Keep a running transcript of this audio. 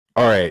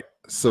All right.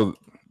 So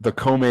the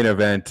co-main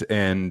event,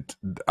 and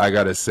I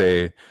gotta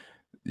say,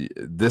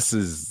 this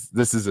is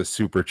a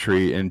super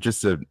treat and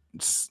just a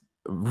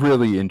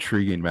really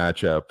intriguing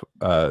matchup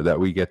that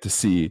we get to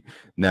see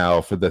now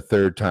for the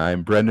third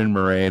time. Brendan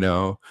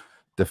Moreno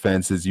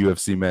defends his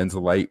UFC men's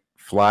light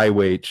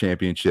flyweight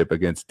championship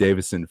against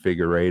Davison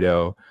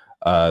Figueiredo.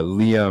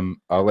 Liam,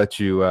 I'll let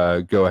you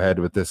go ahead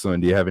with this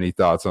one. Do you have any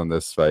thoughts on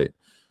this fight?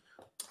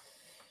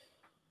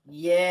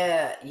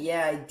 Yeah,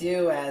 I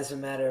do, as a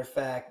matter of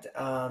fact.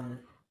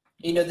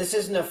 This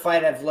isn't a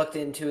fight I've looked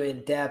into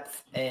in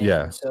depth,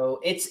 and so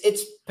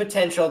it's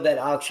potential that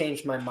I'll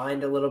change my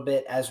mind a little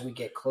bit as we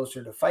get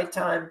closer to fight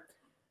time.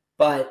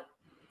 But,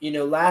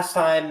 last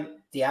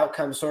time the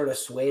outcome sort of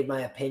swayed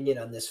my opinion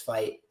on this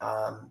fight.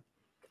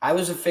 I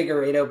was a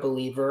Figueiredo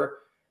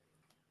believer,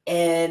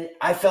 and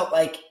I felt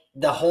like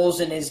the holes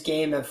in his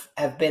game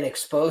have been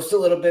exposed a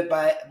little bit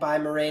by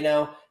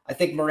Moreno. I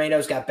think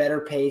Moreno's got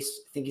better pace.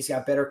 I think he's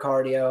got better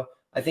cardio.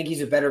 I think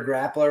he's a better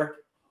grappler.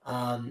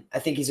 I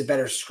think he's a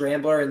better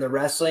scrambler in the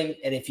wrestling.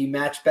 And if you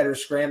match better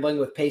scrambling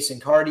with pace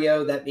and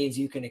cardio, that means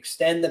you can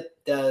extend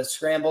the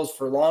scrambles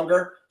for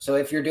longer. So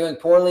if you're doing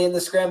poorly in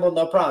the scramble,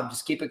 no problem.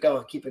 Just keep it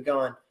going. Keep it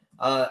going.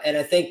 And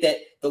I think that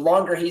the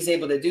longer he's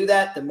able to do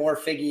that, the more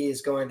Figgy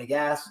is going to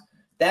gas.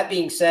 That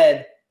being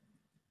said,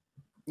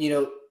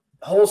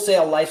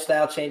 wholesale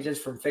lifestyle changes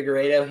from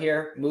Figueiredo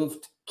here.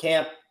 Moved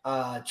camp,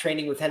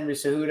 training with Henry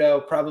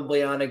Cejudo,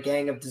 probably on a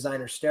gang of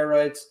designer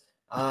steroids.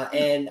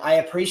 And I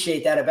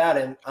appreciate that about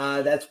him.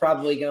 That's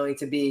probably going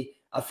to be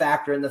a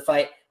factor in the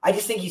fight. I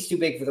just think he's too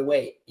big for the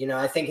weight.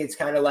 I think it's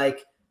kind of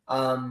like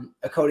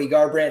a Cody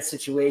Garbrandt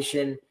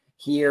situation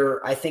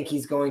here. I think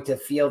he's going to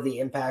feel the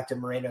impact of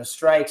Moreno's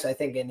strikes. I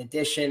think in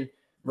addition,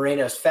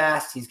 Moreno's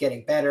fast. He's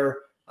getting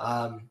better.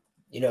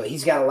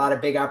 He's got a lot of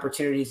big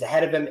opportunities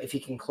ahead of him if he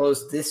can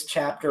close this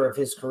chapter of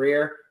his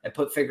career and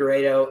put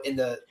Figueiredo in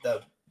the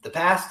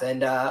past.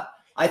 And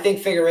I think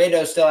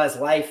Figueiredo still has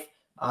life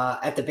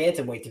at the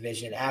bantamweight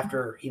division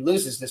after he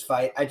loses this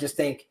fight. I just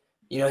think,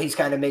 he's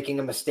kind of making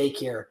a mistake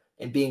here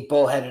and being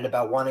bullheaded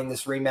about wanting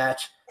this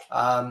rematch.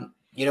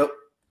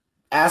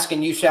 Ask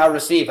and you shall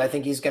receive. I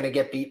think he's going to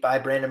get beat by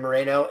Brandon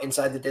Moreno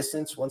inside the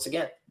distance once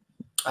again.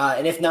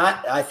 And if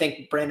not, I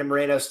think Brandon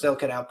Moreno still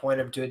can outpoint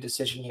him to a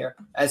decision here,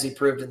 as he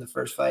proved in the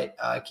first fight,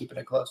 keeping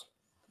it close.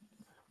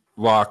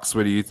 Locks,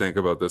 what do you think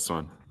about this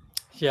one?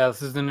 Yeah,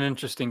 this is an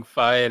interesting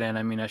fight.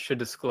 And I should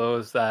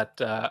disclose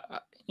that,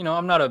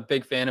 I'm not a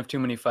big fan of too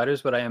many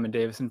fighters, but I am a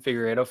Davison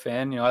Figueiredo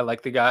fan. I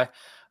like the guy.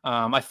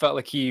 I felt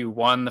like he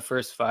won the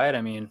first fight.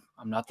 I'm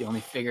not the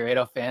only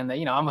Figueiredo fan that,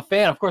 I'm a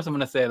fan. Of course, I'm going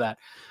to say that.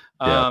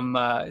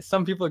 Yeah.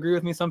 Some people agree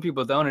with me. Some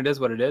people don't. It is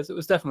what it is. It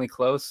was definitely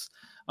close.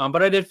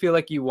 But I did feel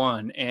like he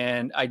won.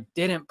 And I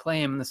didn't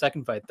play him in the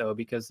second fight, though,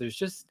 because there's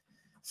just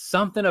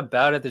something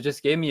about it that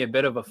just gave me a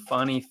bit of a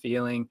funny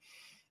feeling.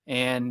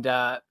 And,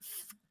 lo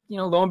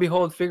and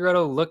behold,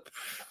 Figueiredo looked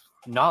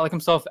not like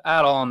himself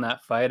at all in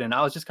that fight. And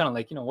I was just kind of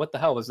like, what the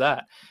hell was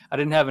that? I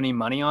didn't have any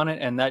money on it.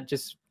 And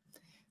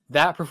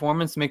that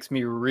performance makes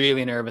me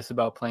really nervous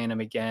about playing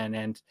him again.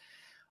 And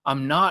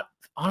I'm not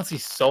honestly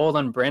sold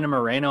on Brandon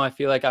Moreno. I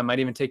feel like I might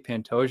even take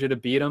Pantoja to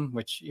beat him,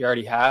 which he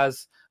already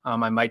has. I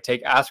might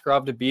take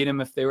Askarov to beat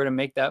him if they were to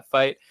make that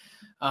fight.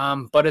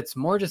 But it's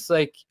more just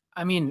like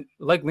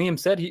Liam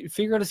said,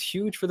 Figueiredo's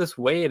huge for this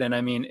weight. And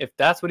if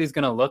that's what he's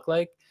going to look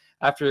like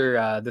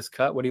after this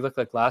cut, what he looked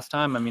like last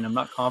time, I'm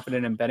not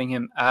confident in betting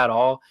him at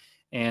all.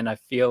 And I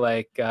feel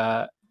like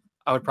I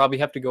would probably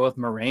have to go with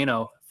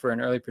Moreno for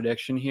an early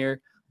prediction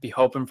here. Be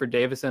hoping for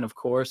Davison, of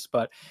course.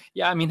 But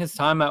yeah, his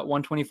time at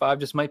 125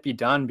 just might be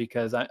done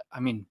because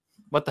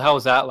what the hell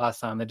was that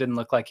last time? It didn't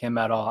look like him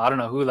at all. I don't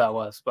know who that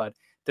was, but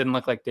didn't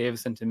look like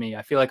Davison to me.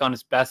 I feel like on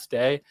his best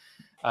day,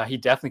 he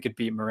definitely could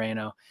beat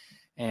Moreno.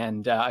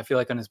 And I feel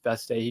like on his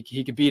best day,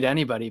 he could beat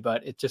anybody,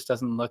 but it just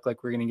doesn't look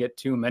like we're going to get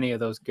too many of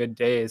those good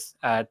days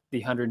at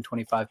the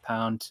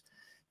 125-pound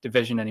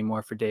division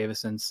anymore for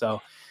Davison. So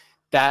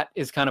that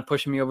is kind of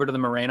pushing me over to the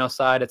Moreno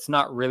side. It's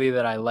not really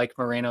that I like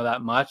Moreno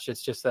that much.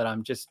 It's just that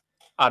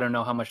I don't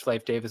know how much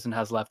life Davison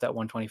has left at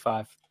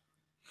 125.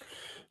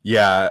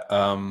 Yeah.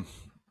 I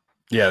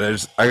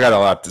got a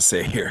lot to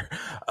say here.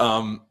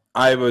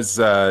 I was,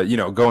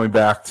 going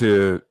back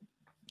to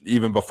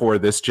even before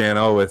this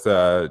channel with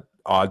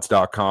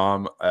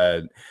odds.com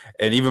and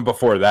even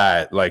before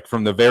that, like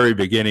from the very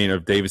beginning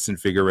of Davison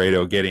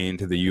Figueiredo getting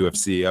into the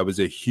UFC, I was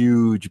a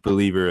huge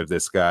believer of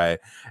this guy.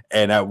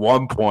 And at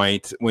one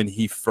point when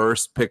he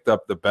first picked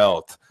up the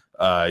belt,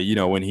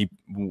 when he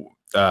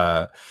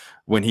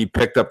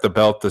picked up the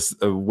belt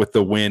with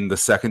the win the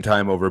second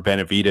time over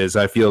Benavidez,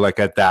 I feel like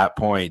at that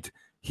point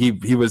he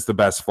was the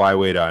best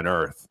flyweight on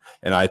earth.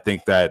 And I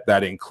think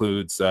that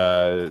includes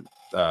Adriano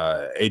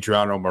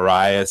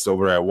Moraes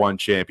over at One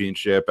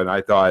Championship. And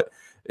I thought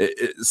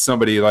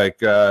somebody like,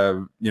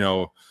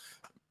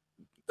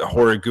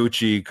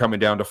 Horiguchi coming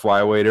down to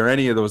flyweight or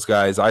any of those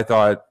guys, I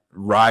thought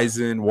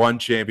Rizin, One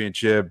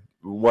Championship,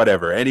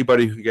 whatever,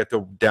 anybody who could get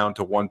down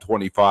to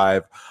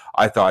 125,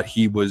 I thought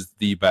he was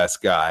the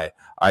best guy.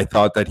 I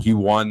thought that he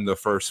won the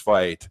first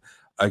fight.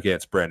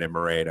 against Brandon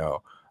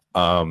Moreno.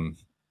 And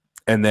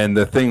then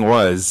the thing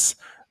was,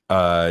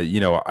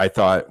 I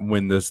thought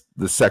when the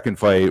second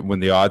fight, when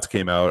the odds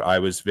came out, I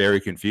was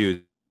very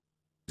confused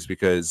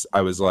because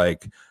I was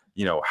like,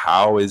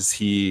 how is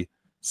he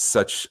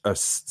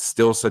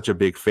still such a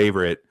big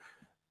favorite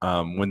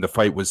when the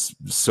fight was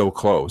so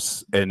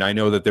close? And I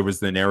know that there was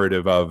the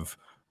narrative of,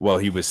 well,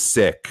 he was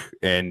sick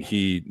and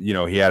he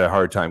had a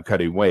hard time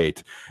cutting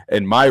weight.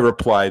 And my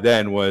reply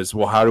then was,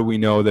 well, how do we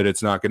know that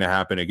it's not going to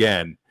happen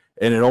again?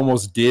 And it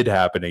almost did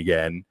happen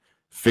again.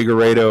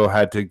 Figueiredo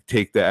had to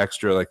take the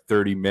extra like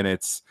 30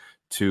 minutes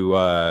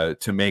to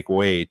make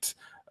weight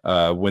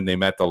when they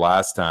met the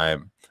last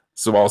time.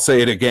 So I'll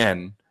say it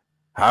again.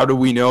 How do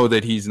we know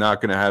that he's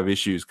not going to have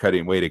issues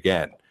cutting weight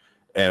again?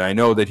 And I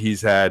know that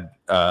he's had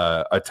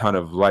a ton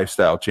of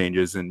lifestyle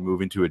changes and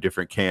moving to a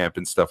different camp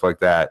and stuff like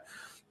that,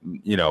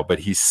 but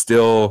he's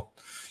still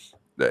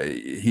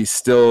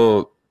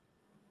Deiveson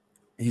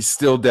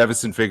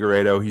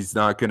Figueiredo. He's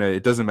not going to,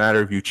 it doesn't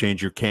matter if you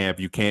change your camp,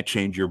 you can't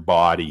change your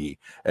body.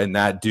 And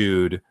that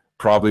dude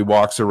probably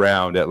walks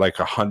around at like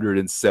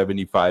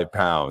 175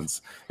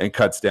 pounds and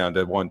cuts down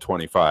to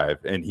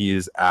 125. And he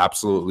is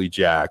absolutely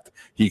jacked.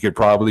 He could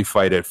probably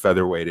fight at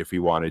featherweight if he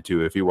wanted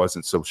to, if he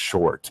wasn't so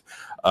short.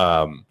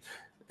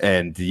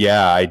 And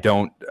yeah,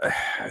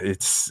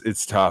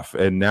 it's tough.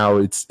 And now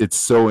it's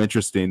so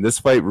interesting. This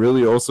fight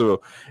really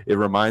also, it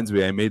reminds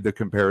me, I made the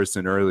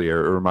comparison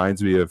earlier. It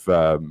reminds me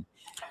of,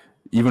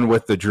 even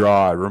with the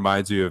draw, it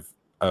reminds me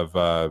of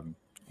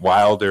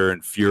Wilder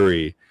and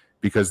Fury,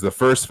 because the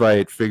first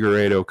fight,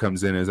 Figueiredo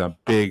comes in as a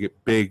big,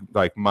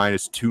 like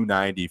minus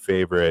 290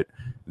 favorite.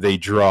 They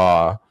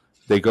draw.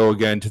 They go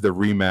again to the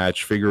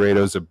rematch.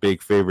 Figueiredo's a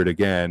big favorite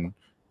again.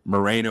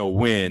 Moreno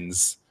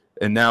wins.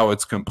 And now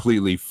it's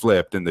completely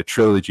flipped in the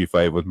trilogy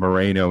fight with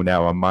Moreno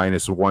now a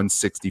minus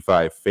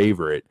 165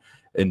 favorite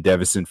and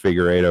Deiveson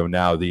Figueiredo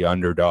now the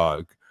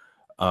underdog.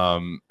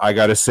 I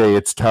got to say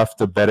it's tough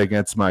to bet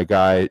against my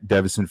guy,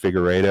 Deiveson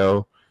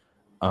Figueiredo,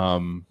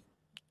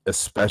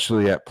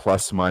 especially at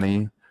plus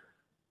money.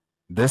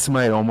 This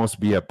might almost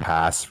be a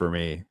pass for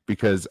me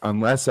because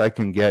unless I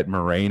can get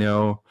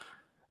Moreno,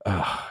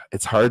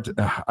 it's hard.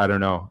 I don't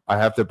know. I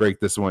have to break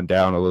this one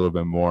down a little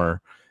bit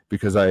more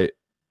because I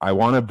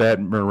want to bet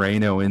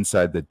Moreno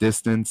inside the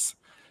distance,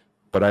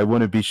 but I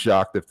wouldn't be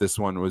shocked if this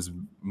one was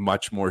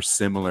much more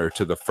similar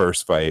to the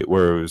first fight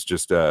where it was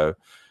just a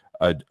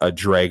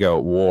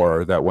drag-out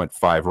war that went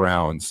 5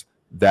 rounds.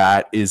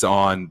 That is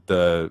on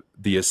the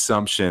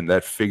assumption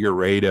that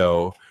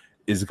Figueiredo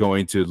is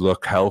going to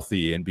look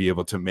healthy and be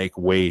able to make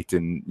weight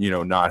and,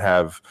 not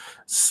have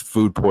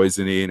food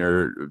poisoning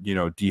or,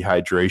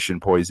 dehydration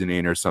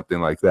poisoning or something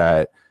like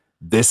that.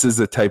 This is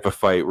a type of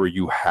fight where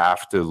you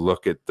have to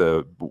look at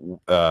the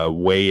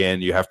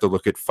weigh-in. You have to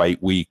look at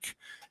fight week.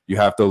 You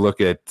have to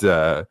look at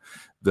you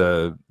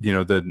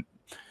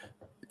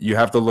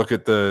have to look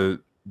at the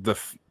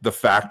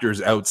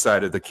factors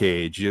outside of the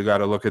cage. You got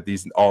to look at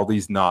all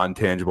these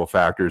non-tangible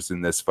factors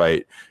in this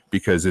fight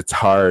because it's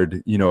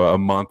hard, a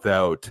month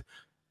out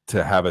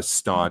to have a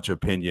staunch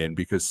opinion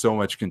because so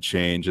much can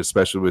change,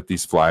 especially with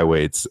these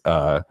flyweights.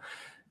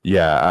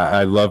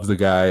 I love the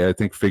guy. I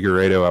think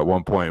Figueiredo at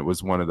one point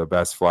was one of the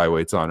best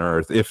flyweights on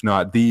earth, if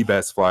not the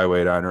best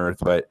flyweight on earth.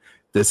 But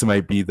this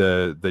might be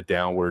the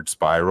downward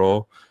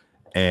spiral,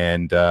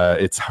 and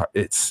it's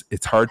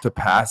hard to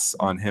pass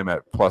on him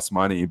at plus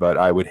money. But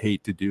I would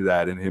hate to do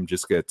that and him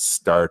just get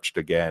starched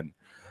again.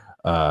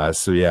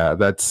 That's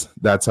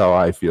how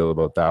I feel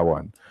about that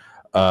one.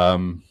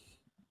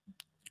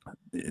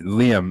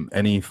 Liam,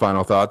 any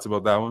final thoughts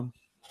about that one?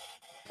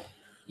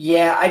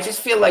 Yeah, I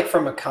just feel like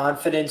from a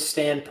confidence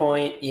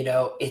standpoint,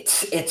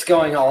 it's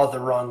going all the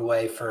wrong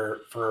way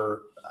for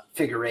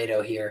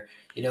Figueiredo here.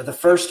 The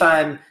first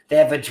time they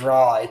have a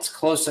draw, it's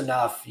close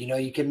enough.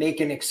 You can make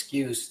an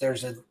excuse.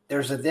 There's a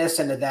this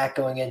and a that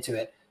going into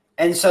it.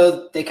 And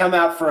so they come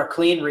out for a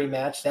clean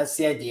rematch. That's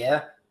the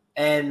idea.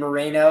 And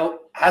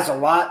Moreno has a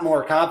lot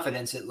more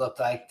confidence, it looked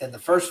like, than the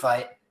first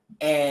fight.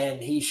 And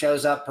he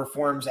shows up,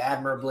 performs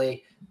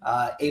admirably,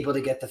 able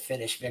to get the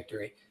finish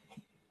victory.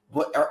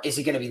 Is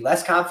he going to be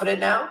less confident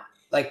now?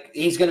 Like,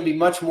 he's going to be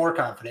much more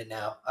confident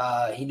now.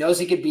 He knows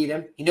he could beat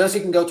him. He knows he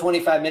can go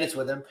 25 minutes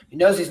with him. He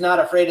knows he's not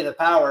afraid of the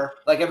power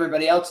like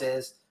everybody else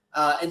is.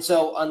 And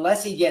so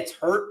unless he gets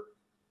hurt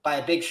by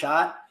a big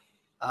shot,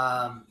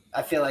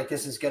 I feel like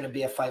this is going to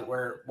be a fight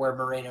where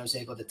Moreno is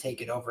able to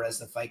take it over as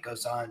the fight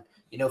goes on.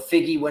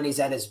 Figgy, when he's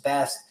at his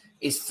best,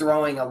 is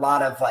throwing a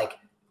lot of like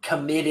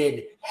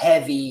committed,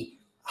 heavy,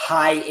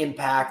 high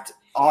impact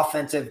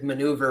offensive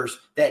maneuvers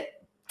that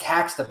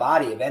tax the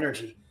body of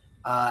energy.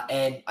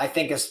 And I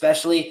think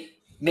especially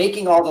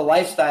making all the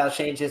lifestyle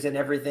changes and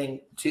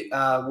everything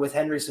with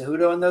Henry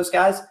Cejudo and those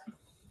guys,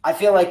 I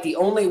feel like the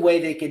only way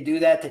they can do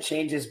that to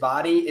change his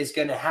body is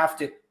going to have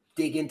to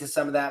dig into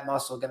some of that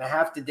muscle, going to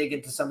have to dig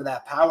into some of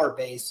that power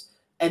base.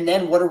 And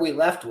then what are we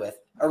left with?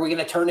 Are we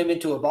going to turn him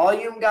into a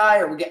volume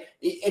guy?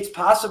 It's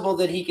possible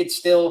that he could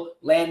still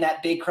land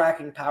that big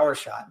cracking power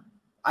shot.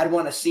 I'd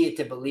want to see it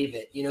to believe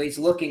it. He's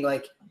looking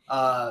like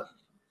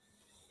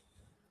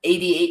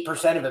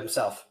 88% of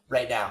himself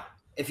right now.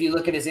 If you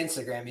look at his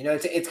Instagram, you know,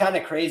 it's kind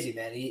of crazy,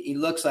 man. He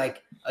looks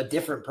like a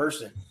different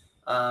person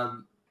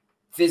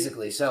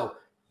physically. So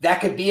that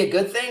could be a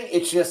good thing.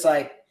 It's just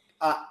like,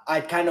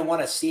 I kind of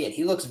want to see it.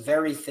 He looks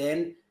very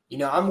thin. You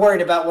know, I'm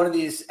worried about one of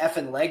these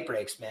effing leg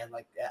breaks, man.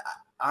 Like,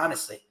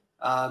 honestly,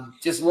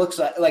 just looks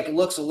like it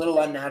looks a little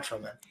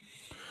unnatural, man.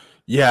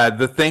 Yeah,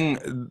 the thing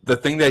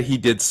that he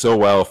did so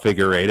well,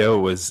 Figueiredo,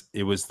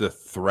 was the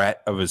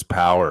threat of his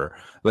power.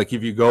 Like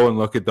if you go and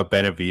look at the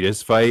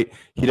Benavidez fight,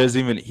 he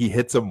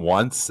hits him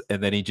once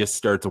and then he just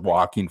starts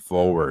walking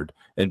forward,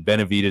 and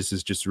Benavidez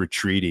is just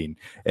retreating,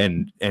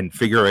 and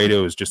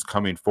Figueiredo is just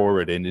coming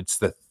forward, and it's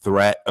the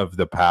threat of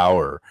the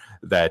power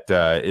that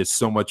is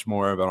so much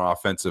more of an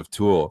offensive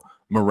tool.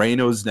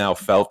 Moreno's now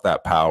felt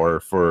that power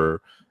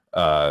for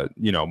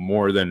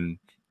more than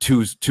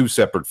two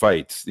separate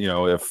fights,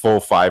 a full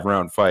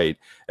 5-round fight,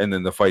 and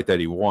then the fight that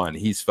he won.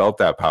 He's felt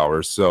that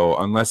power. So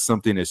unless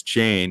something has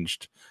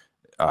changed,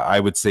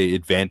 I would say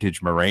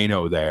advantage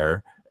Moreno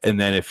there. And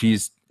then if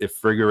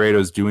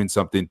Figueiredo's doing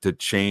something to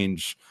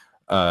change,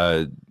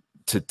 to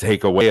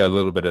take away a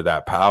little bit of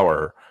that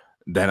power,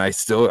 then I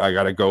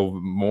got to go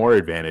more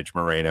advantage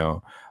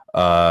Moreno.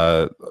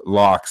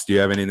 Locks, do you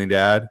have anything to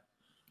add?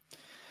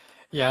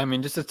 Yeah, I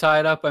mean, just to tie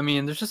it up, I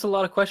mean, there's just a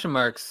lot of question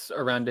marks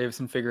around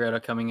Deiveson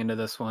Figueiredo coming into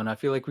this one. I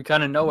feel like we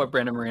kind of know what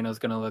Brandon Moreno is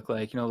going to look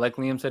like. You know, like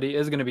Liam said, he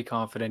is going to be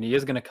confident. He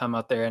is going to come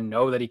out there and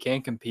know that he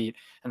can compete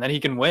and that he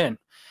can win.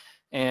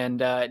 And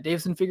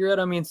Deiveson Figueiredo,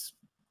 I mean,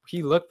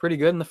 he looked pretty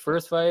good in the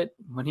first fight.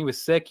 When he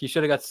was sick, he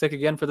should have got sick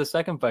again for the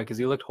second fight because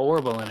he looked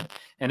horrible in it.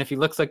 And if he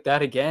looks like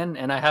that again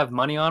and I have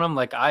money on him,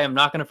 like I am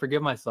not going to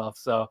forgive myself.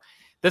 So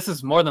this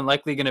is more than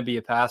likely going to be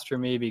a pass for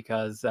me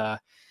because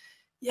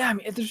yeah, I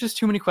mean, there's just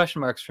too many question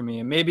marks for me.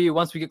 And maybe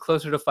once we get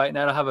closer to fight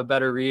night, I'll have a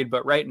better read.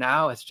 But right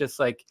now, it's just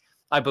like,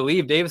 I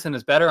believe Deiveson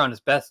is better on his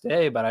best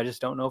day, but I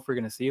just don't know if we're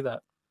going to see that.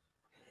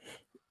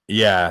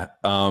 Yeah.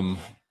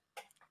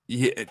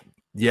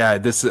 Yeah.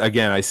 This,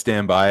 again, I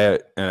stand by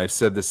it. And I've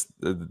said this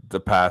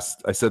the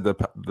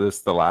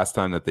last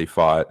time that they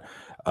fought.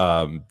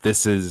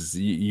 This is,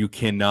 you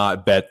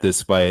cannot bet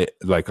this fight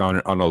like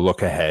on a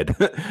look ahead.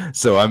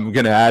 So I'm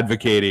going to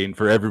advocating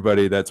for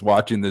everybody that's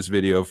watching this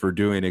video for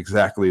doing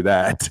exactly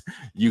that.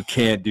 You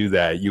can't do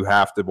that. You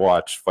have to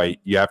watch fight.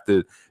 You have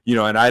to,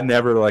 and I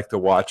never like to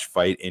watch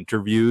fight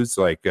interviews,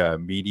 like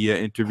media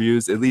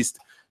interviews. At least,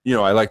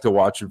 I like to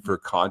watch them for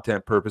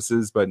content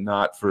purposes, but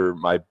not for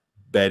my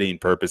betting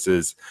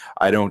purposes.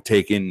 I don't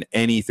take in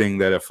anything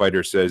that a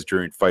fighter says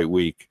during fight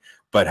week,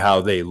 but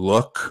how they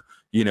look,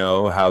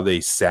 how they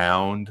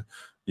sound,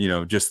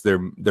 just their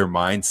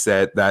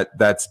mindset,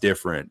 that's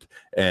different.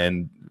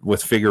 And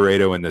with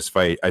Figueiredo in this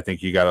fight, I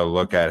think you got to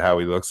look at how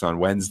he looks on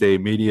Wednesday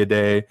media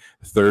day,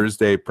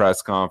 Thursday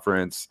press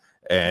conference,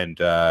 and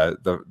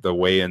the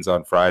weigh-ins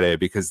on Friday,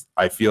 because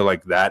I feel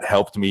like that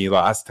helped me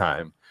last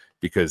time,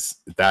 because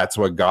that's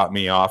what got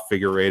me off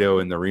Figueiredo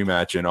in the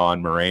rematch and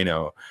on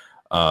Moreno.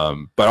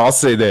 But I'll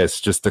say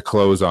this just to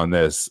close on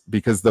this,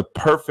 because the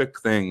perfect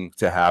thing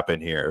to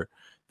happen here,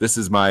 this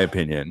is my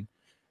opinion,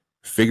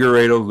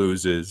 Figueiredo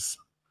loses,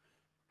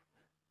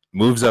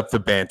 moves up to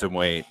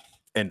bantamweight,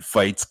 and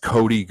fights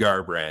Cody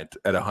Garbrandt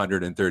at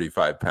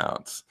 135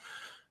 pounds.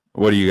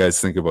 What do you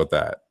guys think about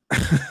that?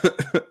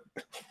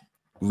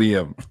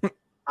 Liam.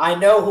 I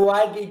know who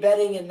I'd be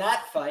betting in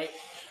that fight,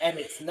 and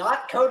it's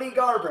not Cody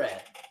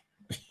Garbrandt.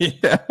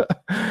 Yeah,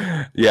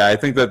 I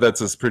think that's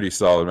a pretty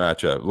solid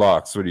matchup.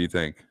 Locks, what do you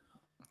think?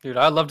 Dude,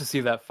 I'd love to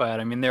see that fight.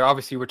 I mean, they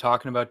obviously were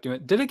talking about doing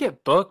it. Did it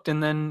get booked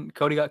and then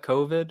Cody got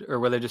COVID, or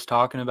were they just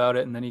talking about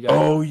it and then he got?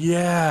 Oh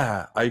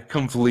yeah, I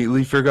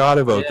completely forgot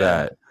about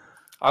that.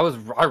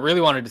 I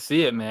really wanted to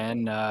see it,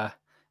 man,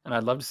 and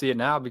I'd love to see it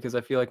now because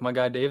I feel like my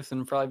guy Deiveson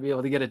would probably be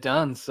able to get it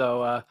done.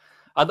 So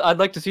I'd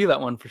like to see that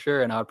one for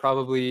sure, and I'd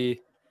probably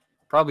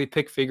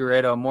pick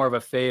Figueiredo, more of a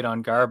fade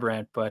on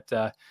Garbrandt, but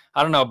I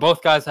don't know.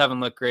 Both guys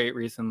haven't looked great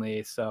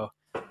recently, so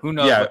who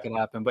knows what could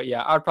happen. But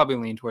yeah, I'd probably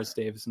lean towards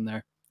Deiveson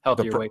there.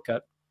 Healthier weight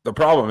cut. The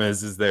problem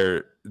is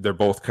they're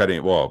both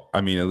cutting. Well, I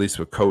mean, at least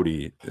with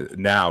Cody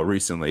now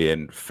recently,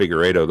 and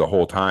Figueiredo the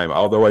whole time.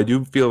 Although I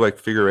do feel like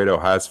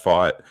Figueiredo has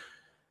fought.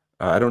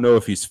 I don't know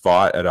if he's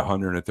fought at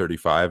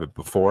 135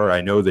 before. I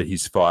know that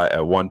he's fought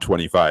at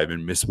 125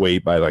 and missed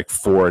weight by like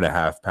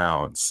 4.5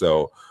 pounds.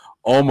 So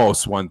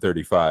almost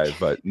 135,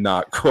 but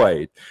not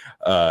quite.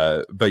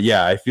 But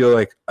yeah, I feel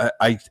like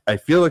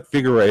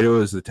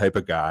Figueiredo is the type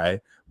of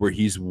guy where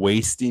he's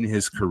wasting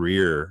his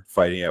career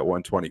fighting at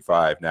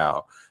 125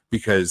 now,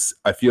 because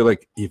I feel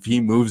like if he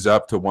moves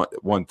up to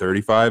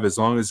 135, as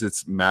long as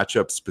it's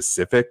matchup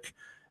specific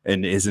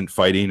and isn't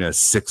fighting a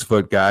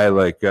 6-foot guy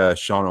like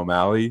Sean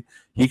O'Malley,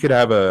 he could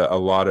have a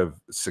lot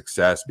of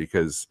success,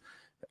 because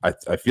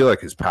I feel like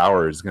his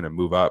power is going to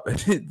move up.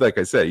 Like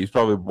I said, he's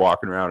probably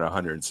walking around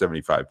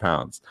 175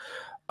 pounds.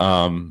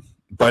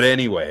 But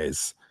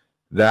anyways,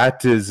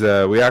 that is,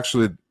 we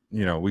actually,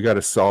 we got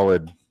a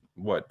solid,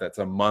 that's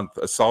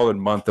a solid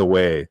month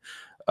away.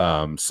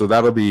 So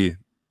that'll be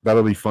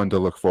fun to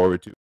look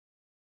forward to.